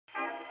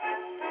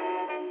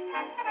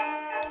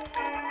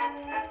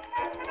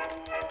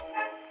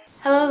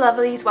Hello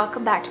lovelies,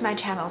 welcome back to my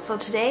channel. So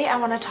today I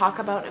want to talk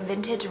about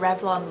vintage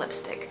Revlon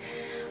lipstick.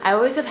 I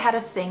always have had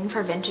a thing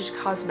for vintage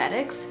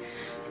cosmetics,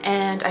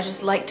 and I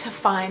just like to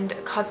find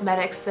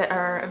cosmetics that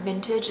are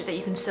vintage that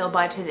you can still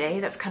buy today.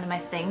 That's kind of my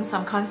thing. So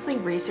I'm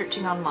constantly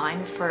researching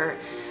online for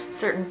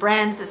certain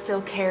brands that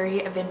still carry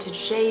vintage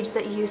shades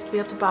that you used to be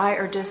able to buy,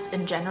 or just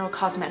in general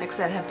cosmetics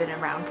that have been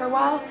around for a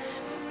while.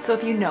 So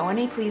if you know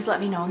any, please let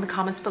me know in the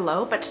comments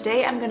below. But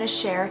today I'm going to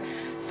share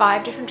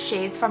 5 different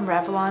shades from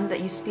Revlon that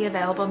used to be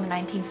available in the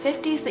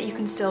 1950s that you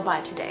can still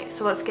buy today.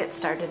 So let's get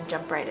started and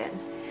jump right in.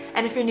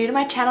 And if you're new to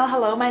my channel,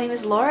 hello, my name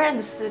is Laura, and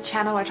this is a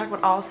channel where I talk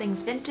about all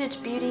things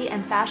vintage, beauty,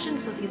 and fashion.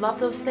 So if you love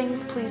those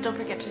things, please don't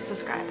forget to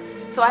subscribe.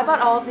 So I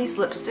bought all of these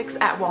lipsticks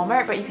at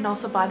Walmart, but you can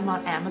also buy them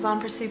on Amazon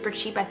for super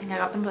cheap. I think I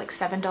got them for like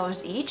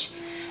 $7 each.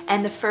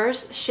 And the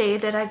first shade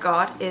that I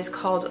got is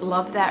called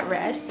Love That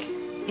Red.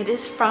 It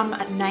is from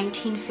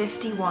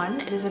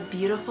 1951. It is a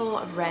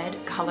beautiful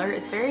red color.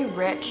 It's very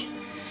rich,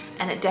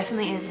 and it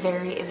definitely is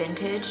very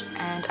vintage,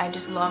 and I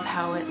just love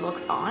how it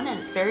looks on, and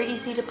it's very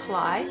easy to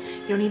apply.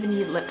 You don't even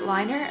need lip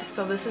liner.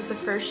 So this is the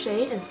first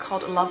shade, and it's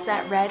called Love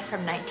That Red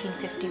from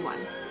 1951.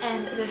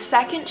 And the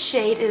second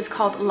shade is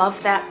called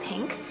Love That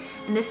Pink,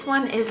 and this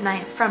one is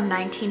from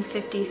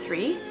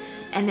 1953,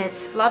 and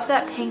it's Love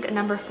That Pink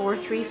number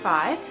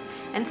 435.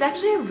 And it's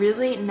actually a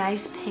really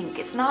nice pink.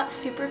 It's not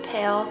super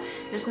pale.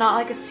 There's not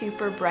like a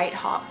super bright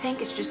hot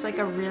pink. It's just like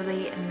a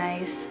really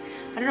nice,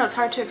 I don't know, it's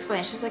hard to explain.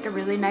 It's just like a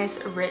really nice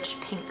rich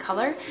pink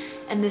color.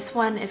 And this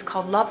one is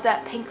called Love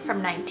That Pink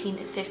from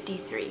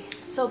 1953.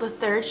 So the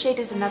third shade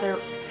is another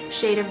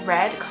shade of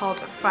red called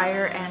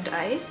Fire and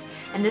Ice.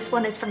 And this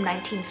one is from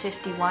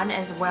 1951,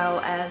 as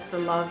well as the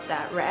Love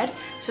That Red.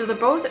 So they're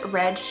both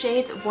red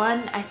shades.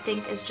 One I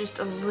think is just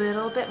a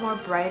little bit more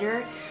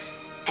brighter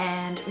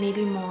and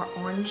maybe more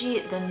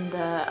orangey than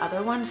the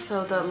other one.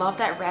 So the Love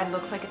That Red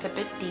looks like it's a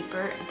bit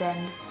deeper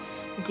than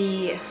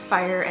the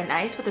Fire and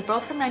Ice, but they're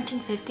both from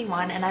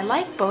 1951, and I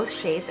like both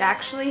shades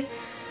actually.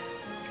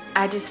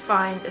 I just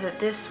find that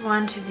this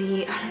one to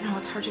be, I don't know,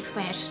 it's hard to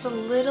explain. It's just a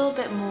little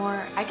bit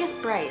more, I guess,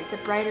 bright. It's a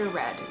brighter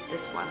red,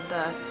 this one,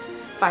 the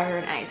Fire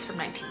and Ice from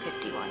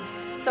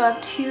 1951. So I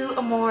have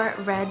 2 more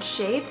red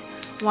shades.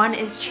 One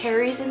is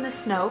Cherries in the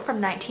Snow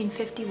from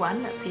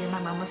 1951. That's the year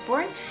my mom was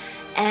born.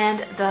 And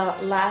the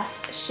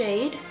last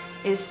shade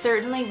is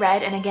Certainly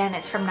Red, and again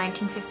it's from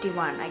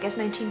 1951. I guess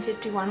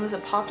 1951 was a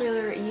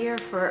popular year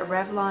for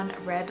Revlon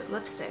red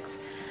lipsticks.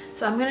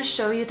 So I'm going to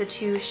show you the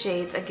 2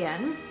 shades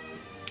again.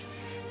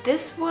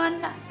 This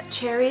one,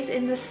 Cherries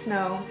in the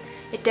Snow,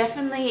 it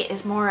definitely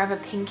is more of a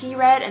pinky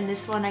red, and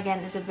this one again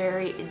is a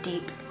very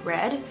deep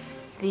red,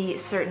 the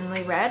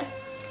Certainly Red.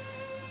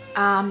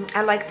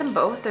 I like them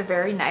both. They're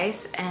very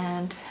nice,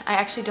 and I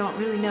actually don't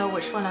really know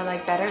which one I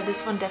like better.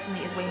 This one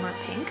definitely is way more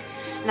pink,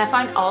 and I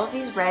find all of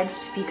these reds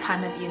to be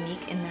kind of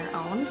unique in their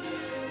own,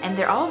 and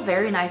they're all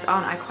very nice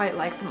on. I quite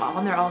like them all,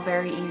 and they're all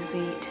very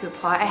easy to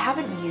apply. I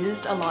haven't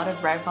used a lot of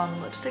Revlon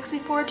lipsticks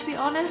before, to be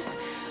honest,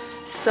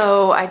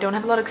 so I don't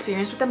have a lot of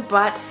experience with them,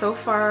 but so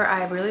far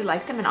I really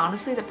like them, and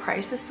honestly the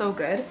price is so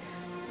good.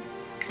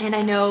 And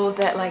I know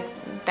that like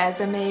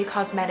Besame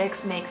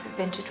Cosmetics makes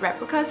vintage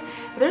replicas.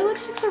 Their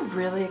lipsticks are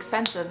really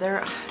expensive.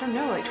 They're, I don't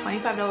know, like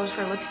 $25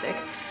 for a lipstick.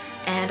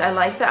 And I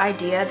like the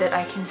idea that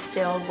I can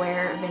still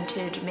wear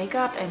vintage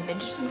makeup and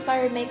vintage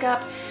inspired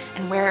makeup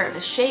and wear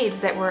the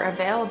shades that were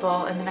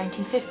available in the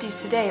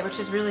 1950s today, which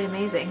is really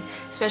amazing,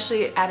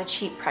 especially at a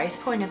cheap price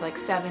point of like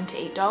 $7 to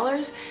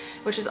 $8,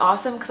 which is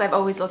awesome because I've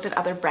always looked at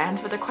other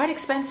brands, but they're quite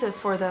expensive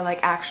for the like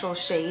actual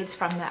shades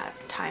from that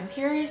time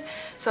period.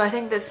 So I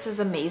think this is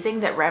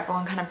amazing that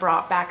Revlon kind of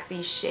brought back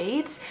these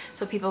shades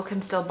so people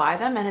can still buy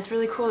them, and it's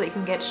really cool that you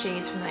can get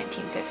shades from the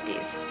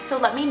 1950s. So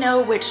let me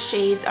know which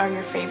shades are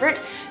your favorite.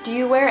 Do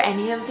you wear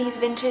any of these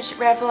vintage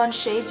Revlon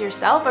shades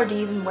yourself, or do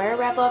you even wear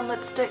Revlon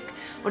lipstick?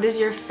 What is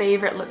your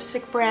favorite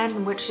lipstick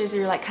brand? Which is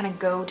your like kind of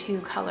go-to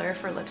color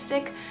for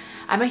lipstick?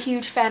 I'm a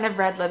huge fan of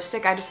red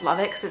lipstick. I just love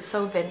it because it's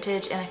so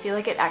vintage, and I feel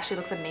like it actually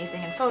looks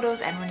amazing in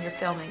photos and when you're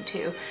filming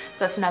too. So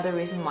that's another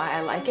reason why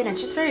I like it.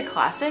 It's just very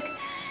classic.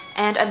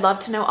 And I'd love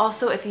to know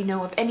also if you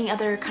know of any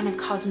other kind of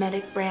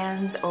cosmetic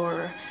brands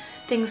or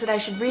things that I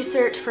should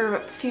research for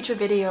future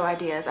video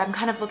ideas. I'm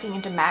kind of looking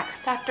into Max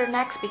Factor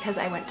next because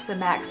I went to the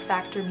Max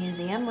Factor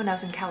Museum when I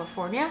was in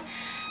California,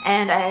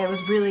 and I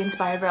was really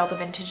inspired by all the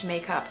vintage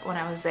makeup when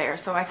I was there.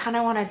 So I kind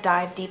of want to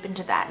dive deep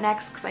into that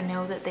next because I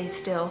know that they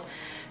still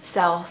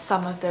sell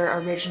some of their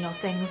original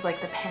things like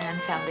the Pan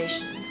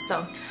foundation.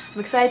 So I'm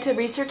excited to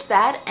research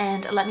that,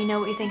 and let me know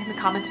what you think in the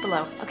comments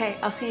below. Okay,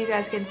 I'll see you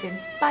guys again soon.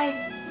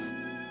 Bye!